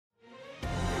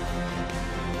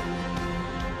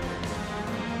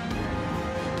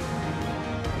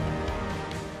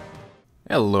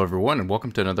Hello everyone and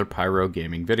welcome to another Pyro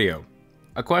Gaming video.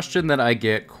 A question that I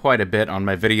get quite a bit on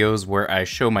my videos where I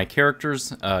show my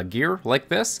characters gear like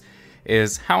this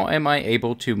is how am I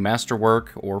able to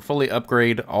masterwork or fully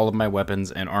upgrade all of my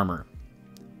weapons and armor?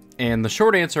 And the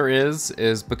short answer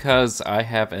is because I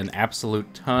have an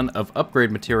absolute ton of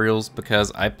upgrade materials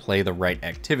because I play the right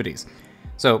activities.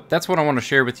 So that's what I want to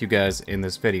share with you guys in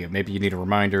this video. Maybe you need a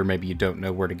reminder, maybe you don't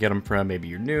know where to get them from, maybe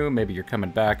you're new, maybe you're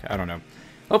coming back, I don't know.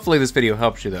 Hopefully this video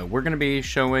helps you though. We're going to be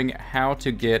showing how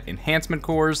to get enhancement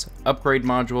cores, upgrade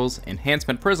modules,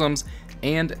 enhancement prisms,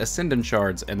 and Ascendant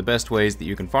shards, and the best ways that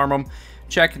you can farm them.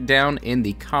 Check down in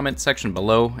the comment section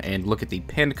below and look at the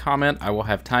pinned comment. I will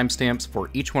have timestamps for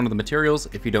each one of the materials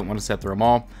if you don't want to set through them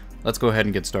all. Let's go ahead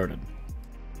and get started.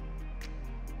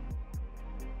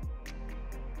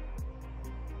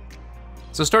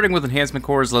 So starting with enhancement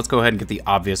cores, let's go ahead and get the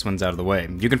obvious ones out of the way.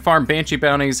 You can farm Banshee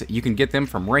bounties, you can get them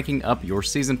from ranking up your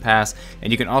season pass,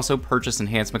 and you can also purchase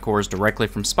enhancement cores directly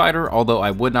from Spider, although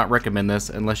I would not recommend this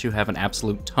unless you have an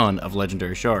absolute ton of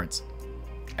legendary shards.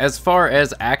 As far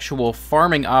as actual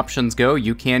farming options go,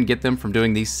 you can get them from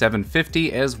doing the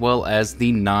 750 as well as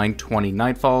the 920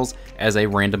 Nightfalls as a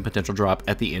random potential drop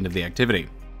at the end of the activity.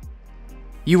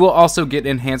 You will also get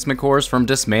enhancement cores from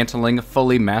dismantling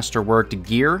fully masterworked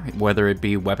gear, whether it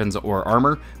be weapons or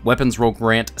armor. Weapons will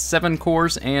grant 7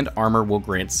 cores and armor will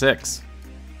grant 6.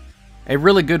 A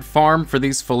really good farm for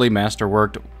these fully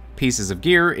masterworked pieces of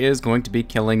gear is going to be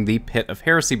killing the Pit of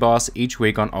Heresy boss each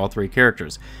week on all 3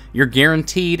 characters. You're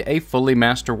guaranteed a fully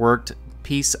masterworked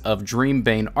piece of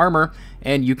Dreambane armor,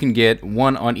 and you can get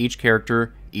 1 on each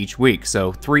character each week,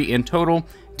 so 3 in total,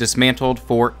 dismantled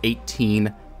for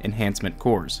 18 enhancement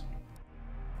cores.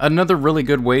 Another really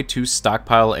good way to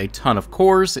stockpile a ton of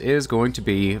cores is going to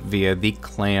be via the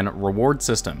clan reward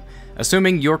system.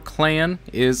 Assuming your clan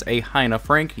is a high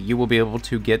enough rank, you will be able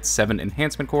to get 7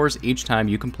 enhancement cores each time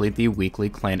you complete the weekly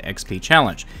clan XP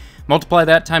challenge. Multiply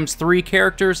that times 3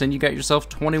 characters and you got yourself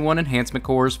 21 enhancement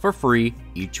cores for free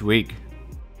each week.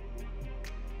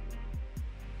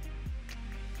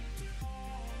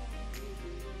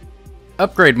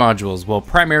 Upgrade modules will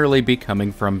primarily be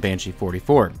coming from Banshee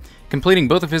 44. Completing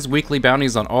both of his weekly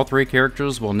bounties on all 3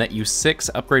 characters will net you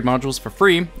 6 upgrade modules for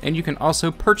free, and you can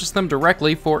also purchase them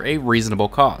directly for a reasonable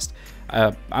cost.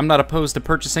 I'm not opposed to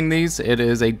purchasing these, it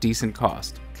is a decent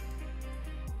cost.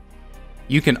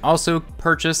 You can also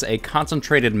purchase a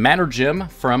concentrated matter gem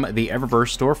from the Eververse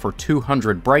store for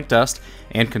 200 Bright Dust,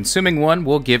 and consuming one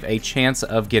will give a chance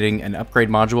of getting an upgrade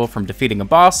module from defeating a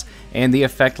boss, and the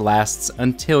effect lasts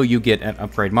until you get an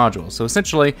upgrade module. So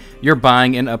essentially, you're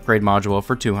buying an upgrade module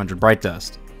for 200 Bright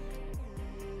Dust.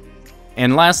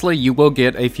 And lastly, you will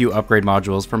get a few upgrade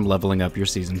modules from leveling up your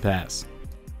season pass.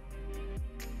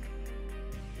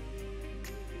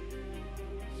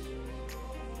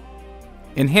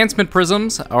 Enhancement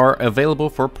prisms are available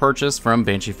for purchase from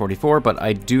Banshee 44, but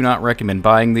I do not recommend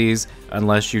buying these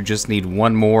unless you just need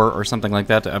 1 more or something like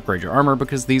that to upgrade your armor,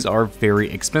 because these are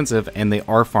very expensive and they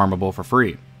are farmable for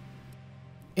free.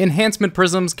 Enhancement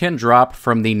prisms can drop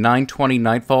from the 920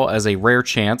 Nightfall as a rare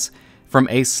chance. From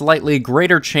a slightly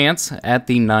greater chance at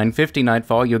the 950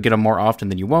 Nightfall, you'll get them more often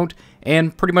than you won't,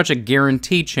 and pretty much a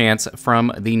guaranteed chance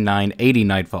from the 980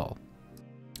 Nightfall.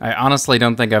 I honestly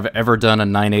don't think I've ever done a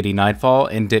 980 Nightfall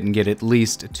and didn't get at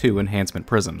least 2 enhancement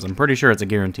prisms. I'm pretty sure it's a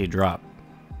guaranteed drop.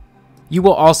 You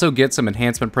will also get some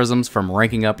enhancement prisms from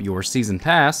ranking up your season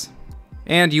pass,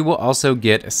 and you will also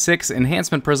get 6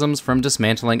 enhancement prisms from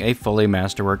dismantling a fully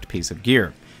masterworked piece of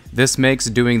gear. This makes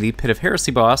doing the Pit of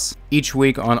Heresy boss each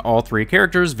week on all 3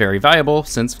 characters very valuable,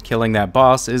 since killing that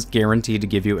boss is guaranteed to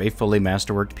give you a fully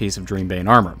masterworked piece of Dreambane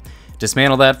armor.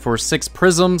 Dismantle that for 6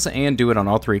 prisms and do it on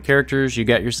all 3 characters. You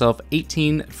got yourself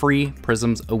 18 free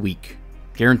prisms a week.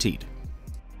 Guaranteed.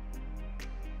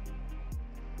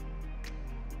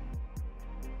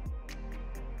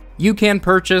 You can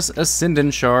purchase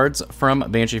Ascendant shards from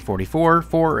Banshee 44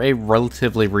 for a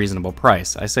relatively reasonable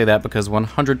price. I say that because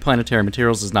 100 planetary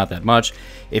materials is not that much.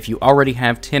 If you already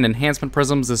have 10 enhancement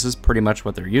prisms, this is pretty much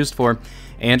what they're used for.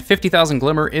 And 50,000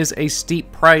 Glimmer is a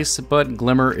steep price, but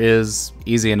Glimmer is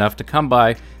easy enough to come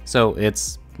by, so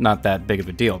it's not that big of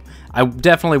a deal. I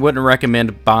definitely wouldn't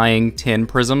recommend buying 10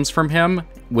 prisms from him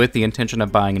with the intention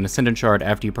of buying an Ascendant shard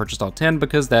after you purchased all 10,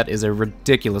 because that is a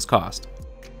ridiculous cost.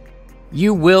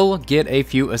 You will get a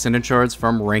few Ascendant shards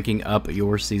from ranking up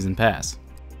your season pass.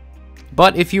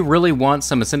 But if you really want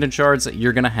some Ascendant shards,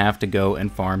 you're going to have to go and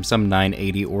farm some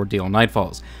 980 Ordeal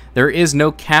Nightfalls. There is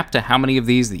no cap to how many of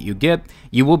these that you get.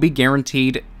 You will be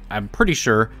guaranteed I'm pretty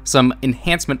sure, some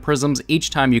Enhancement Prisms each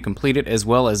time you complete it, as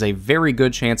well as a very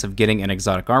good chance of getting an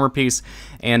exotic armor piece,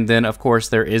 and then of course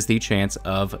there is the chance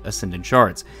of Ascendant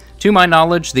Shards. To my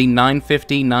knowledge, the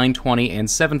 950, 920, and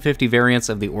 750 variants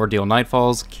of the Ordeal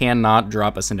Nightfalls cannot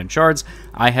drop Ascendant Shards.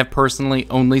 I have personally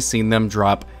only seen them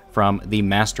drop from the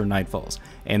Master Nightfalls,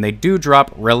 and they do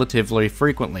drop relatively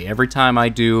frequently. Every time I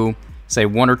do, say,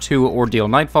 1 or 2 Ordeal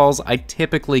Nightfalls, I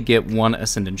typically get 1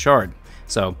 Ascendant Shard.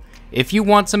 So, if you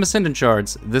want some Ascendant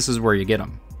Shards, this is where you get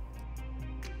them.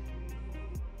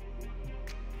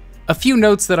 A few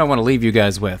notes that I want to leave you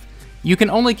guys with. You can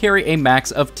only carry a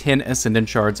max of 10 Ascendant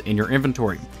Shards in your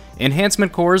inventory.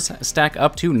 Enhancement cores stack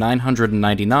up to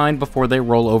 999 before they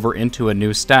roll over into a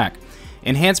new stack.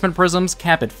 Enhancement Prisms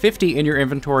cap at 50 in your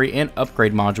inventory, and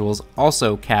upgrade modules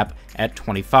also cap at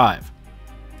 25.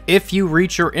 If you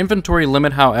reach your inventory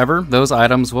limit, however, those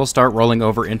items will start rolling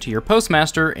over into your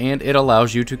Postmaster, and it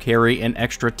allows you to carry an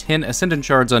extra 10 Ascendant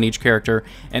Shards on each character,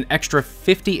 an extra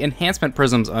 50 Enhancement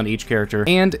Prisms on each character,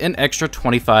 and an extra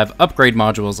 25 upgrade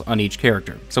modules on each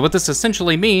character. So what this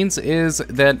essentially means is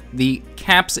that the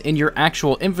caps in your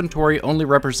actual inventory only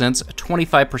represents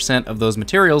 25% of those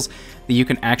materials that you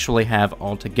can actually have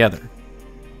altogether.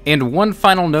 And one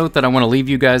final note that I want to leave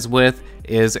you guys with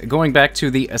is going back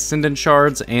to the Ascendant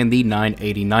Shards and the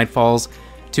 980 Nightfalls.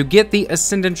 To get the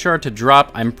Ascendant Shard to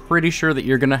drop, I'm pretty sure that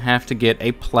you're going to have to get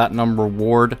a Platinum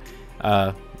reward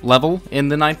level in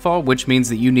the Nightfall, which means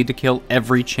that you need to kill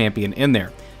every champion in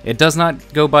there. It does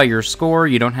not go by your score.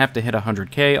 You don't have to hit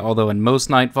 100k, although in most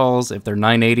Nightfalls, if they're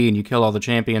 980 and you kill all the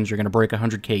champions, you're going to break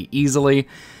 100k easily.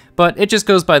 But it just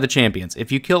goes by the champions.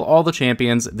 If you kill all the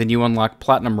champions, then you unlock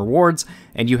Platinum rewards,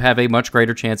 and you have a much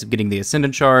greater chance of getting the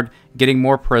Ascendant Shard, getting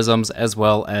more Prisms, as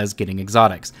well as getting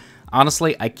exotics.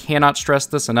 Honestly, I cannot stress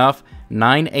this enough.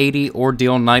 980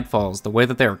 Ordeal Nightfalls, the way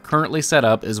that they are currently set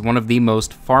up, is one of the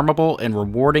most farmable and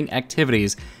rewarding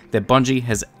activities that Bungie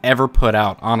has ever put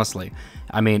out, honestly.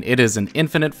 I mean, it is an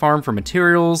infinite farm for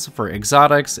materials, for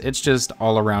exotics. It's just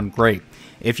all around great.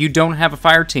 If you don't have a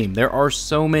fire team, there are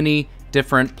so many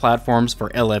different platforms for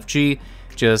LFG.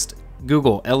 Just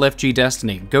Google LFG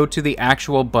Destiny, go to the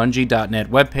actual Bungie.net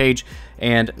webpage,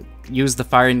 and use the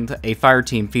Find a Fire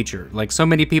Team feature. Like, so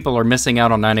many people are missing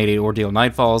out on 980 Ordeal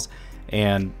Nightfalls,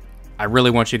 and I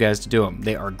really want you guys to do them.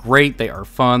 They are great, they are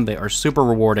fun, they are super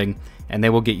rewarding, and they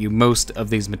will get you most of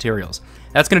these materials.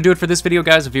 That's going to do it for this video,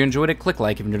 guys. If you enjoyed it, click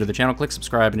like. If you're new to the channel, click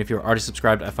subscribe, and if you're already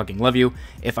subscribed, I fucking love you.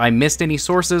 If I missed any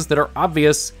sources that are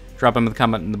obvious, drop them in the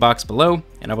comment in the box below,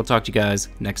 and I will talk to you guys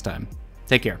next time.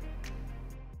 Take care.